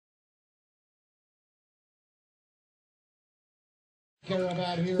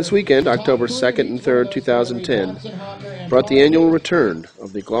This weekend, October 2nd and 3rd, 2010, brought the annual return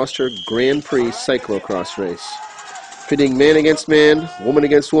of the Gloucester Gran Prix Cyclocross Race, pitting man against man, woman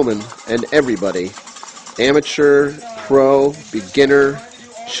against woman, and everybody, amateur, pro, beginner,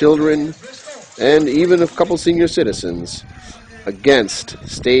 children, and even a couple senior citizens, against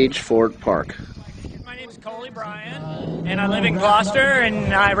Stage Fort Park. Brian, and I live in Gloucester,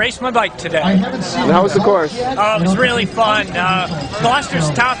 and I raced my bike today. And how was the course? Oh, it was really fun. Gloucester's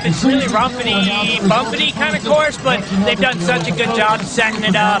tough. It's really bumpity kind of course, but they've done such a good job setting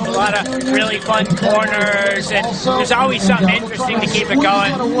it up. A lot of really fun corners, and there's always something interesting to keep it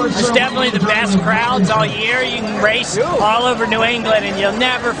going. It's definitely the best crowds all year. You can race all over New England, and you'll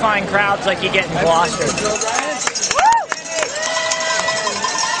never find crowds like you get in Gloucester.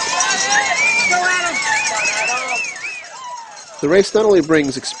 The race not only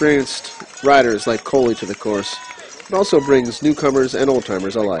brings experienced riders like Coley to the course, but also brings newcomers and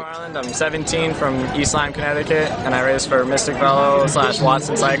old-timers alike. I'm 17 from East Lyme, Connecticut, and I race for Mystic Velo /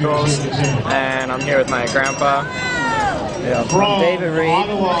 Watson Cycles, and I'm here with my grandpa. Yeah, I'm David Reed.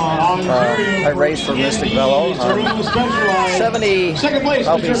 I race for Mystic Velo. I'll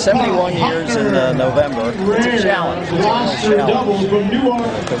be 71 years in November. It's a challenge. It's a challenge.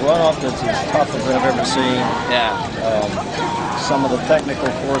 The runoff is as tough as I've ever seen. Yeah. Some of the technical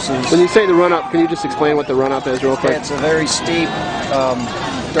courses. When you say the run-up, can you just explain what the run-up is real quick? It's a very steep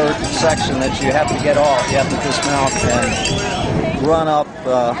dirt section that you have to get off. You have to dismount and run up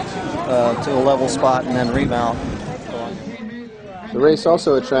to a level spot and then remount. The race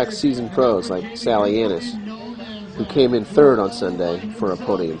also attracts seasoned pros like Sally Annis, who came in third on Sunday for a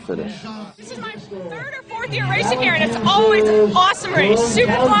podium finish. This is my third or fourth year racing here, and it's always an awesome race.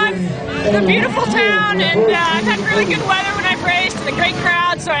 Super fun. It's a beautiful town, and I've had really good weather when I've raced, and a great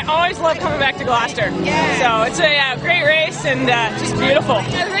crowd, so I always love coming back to Gloucester. So it's a great race, and just beautiful.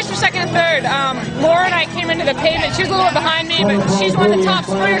 I raced for second and third. Laura and I came into the pavement. She was a little bit behind me, but she's one of the top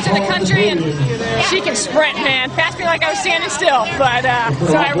sprinters in the country, and she can sprint, man. Passed me like I was standing still, but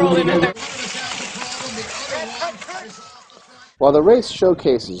so I rolled in there. While the race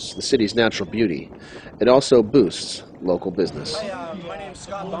showcases the city's natural beauty, it also boosts local business. My name's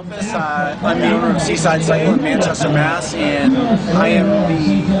Scott Bumpus. I'm the owner of Seaside Cycle in Manchester, Mass, and I am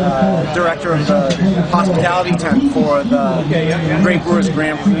the director of the hospitality tent for the Great Brewers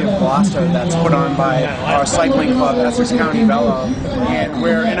Grand Prix of Gloucester that's put on by our cycling club, Essex County Velo. And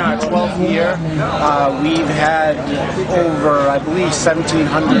we're in our 12th year. We've had over, I believe,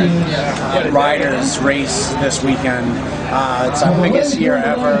 1,700 riders race this weekend. It's our biggest year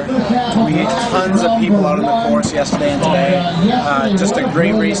ever. We had tons of people out on the course yesterday and today. Just a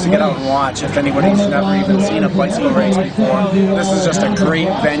great race to get out and watch if anybody's never even seen a bicycle race before. This is just a great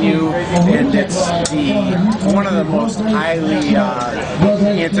venue, and it's one of the most highly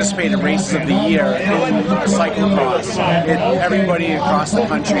anticipated races of the year in cyclocross. Everybody across the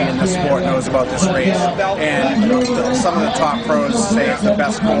country in the sport knows about this race, and some of the top pros say it's the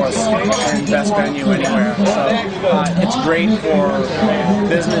best course and best venue anywhere. So it's great for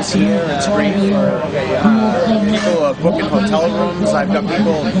business here. It's great for people booking hotel rooms. I've got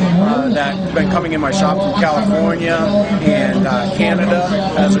people that have been coming in my shop from California and Canada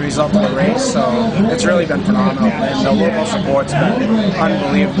as a result of the race. So it's really been phenomenal, and the local support's been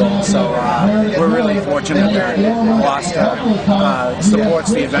unbelievable. So we're really fortunate that Gloucester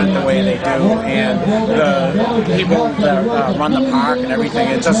supports the event the way they do, and the people that run the park and everything.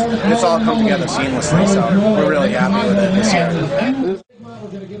 It's all come together seamlessly. So we're really happy with it this year.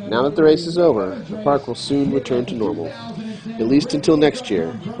 Now that the race is over, the park will soon return to normal, at least until next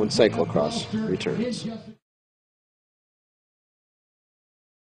year when cyclocross returns.